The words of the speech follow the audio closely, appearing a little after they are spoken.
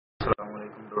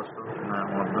دوستوں میں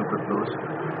محمد قدوس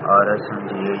ERDAS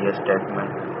IMAGINE ٹیک میں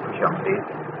خوش آمدید۔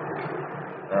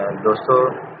 دوستوں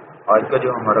آج کا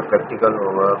جو ہمارا پریکٹیکل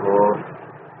ہوگا وہ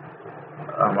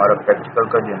ہمارا پریکٹیکل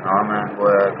کا جو نام ہے وہ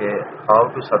ہے کہ how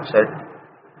to سبسیٹ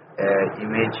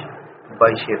image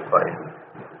by shape file.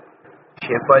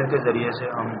 Shape file کے ذریعے سے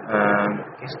ہم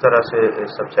کس طرح سے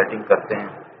سب سیٹنگ کرتے ہیں،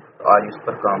 آج اس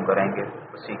پر کام کریں گے،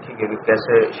 سیکھیں گے کہ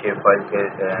کیسے شیپ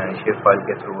فائل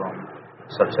کے تھرو ہم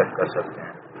سب سیٹ کر سکتے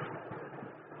ہیں۔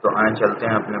 تو آئیں چلتے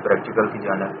ہیں اپنے پریکٹیکل کی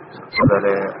جانب۔ سب سے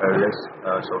پہلے ERDAS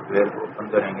سافٹ ویئر کو اوپن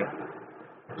کریں گے،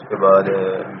 اس کے بعد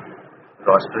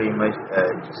راسٹر امیج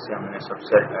جس سے ہم نے سب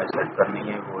سیٹ کرنی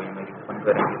ہے وہ امیج اوپن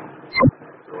کریں گے۔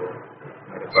 تو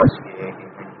میرے پاس یہ ایک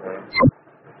امیج ہے،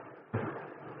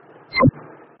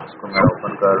 اس کو میں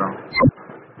اوپن کر رہا ہوں۔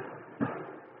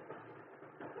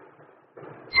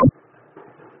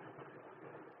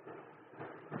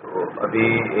 تو ابھی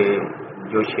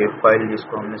جو شیپ فائل جس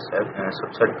کو ہم نے سب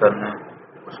سیٹ کرنا ہے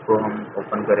اس کو ہم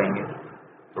اوپن کریں گے۔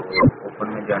 تو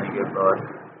اوپن میں جانے کے بعد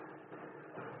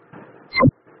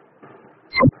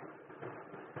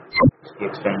اس کی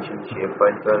ایکسٹینشن شیپ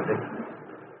فائل کر دیں۔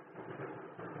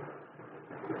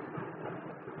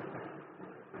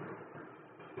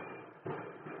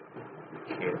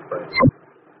 شیپ فائل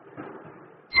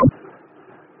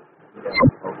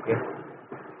اوکے،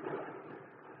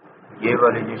 یہ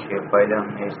والی جو شیپ فائل ہے ہم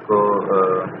نے اس کو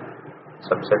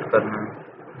سب سیٹ کرنا ہے۔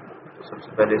 تو سب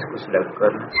سے پہلے اس کو سلیکٹ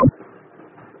کرنا ہے۔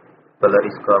 کلر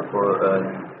اس کا آپ کو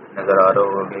نظر آ رہا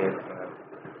ہوگا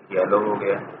کہ یلو ہو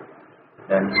گیا۔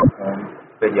 دین ہوم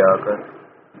پہ جا کر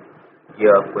یہ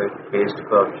آپ کو ایک پیسٹ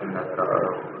کا آپشن نظر آ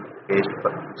رہا ہوگا، پیسٹ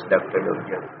پر سلیکٹڈ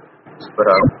آبجیکٹ، اس پر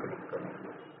آپ کلک کریں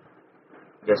گے۔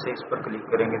 جیسے اس پر کلک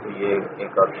کریں گے تو یہ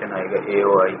ایک آپشن آئے گا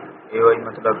AOI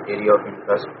مطلب area of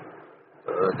interest.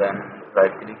 Then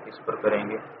right click اس پر کریں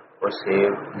گے اور سیو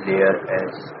لیئر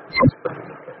ایز اس پر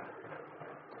کلک کریں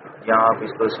گے۔ یہاں آپ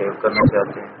اس کو سیو کرنا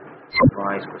چاہتے ہیں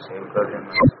وہاں اس کو سیو کر دیں۔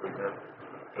 میں اس کو ادھر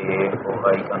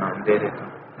AOI کا نام دے دیتا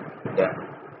ہوں۔ دین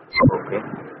اوکے،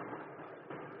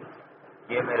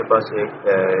 یہ میرے پاس ایک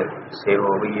سیو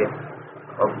ہو گئی ہے۔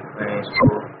 اب میں اس کو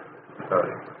ہٹا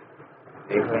دیتا ہوں۔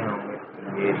 دیکھ رہے ہوں گے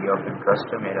یہ ایریا آف انٹرسٹ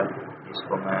ہے میرا، جس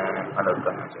کو میں الگ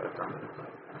کرنا چاہتا ہوں۔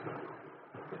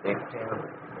 دیکھتے ہیں،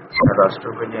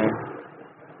 راسٹر پہ جائیں،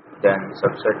 دین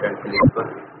سب set and click per,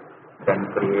 then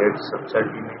create sub set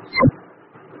image.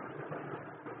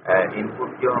 ان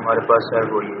پٹ جو ہمارے پاس ہے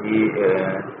وہ یہی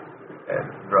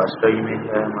راسٹر امیج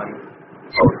ہے ہماری۔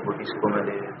 آؤٹ پٹ اس کو میں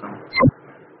دے دیتا ہوں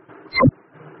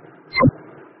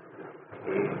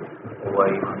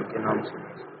AOI1 کے نام سے۔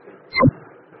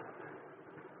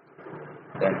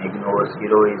 دین ignore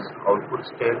 0 is out put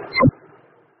state,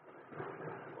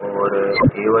 اور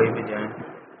AOI پہ جائیں،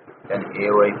 دین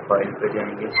AOI فائل پہ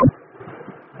جائیں گے۔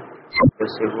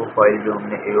 جیسے وہ فائل جو ہم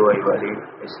نے AOI والی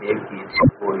سیو کی تھی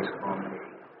وہ اس کو ہم نے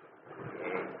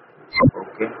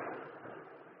اوکے،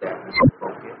 دین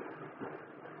اوکے۔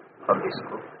 اب اس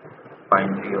کو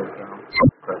فائنلی اوکے ہم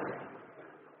کر دیں۔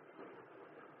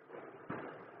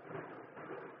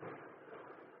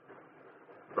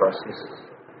 پروسیس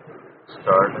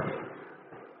اسٹارٹ،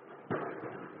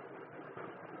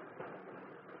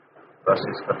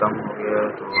 پروسیس ختم ہو گیا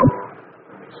تو ہم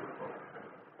اس کو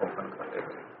اوپن کر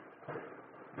لیتے ہیں۔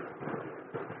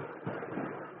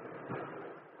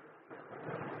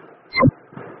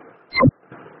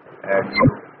 ایڈ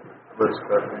نیو برس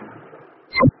کر دیں،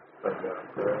 پر جا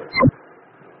کر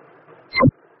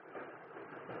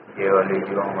یہ والی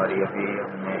جو ہماری ابھی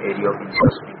ہم نے ایریا آف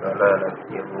انٹرسٹ نکالا الگ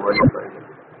کیا وہ والی فائل ہے۔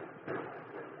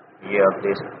 یہ آپ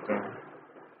دیکھ سکتے ہیں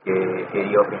کہ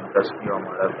ایریا آف انٹرسٹ جو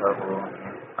ہمارا تھا وہ ہم نے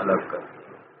الگ کر دیا۔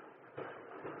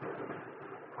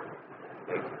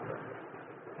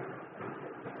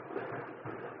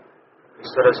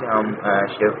 اس طرح سے ہم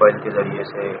شیپ فائل کے ذریعے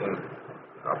سے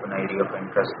اپنا ایریا آف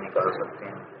انٹرسٹ نکال سکتے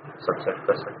ہیں، سب سیٹ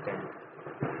کر سکتے ہیں۔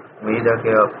 امید ہے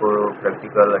کہ آپ کو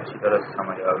پریکٹیکل اچھی طرح سے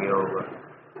سمجھ آ گیا ہوگا۔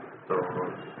 تو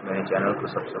میرے چینل کو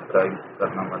سبسکرائب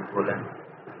کرنا مت بھولیں،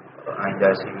 اور آئندہ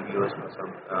ایسی ویڈیوز میں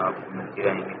سب آپ کو ملتی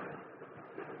رہیں گی۔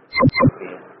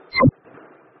 شکریہ۔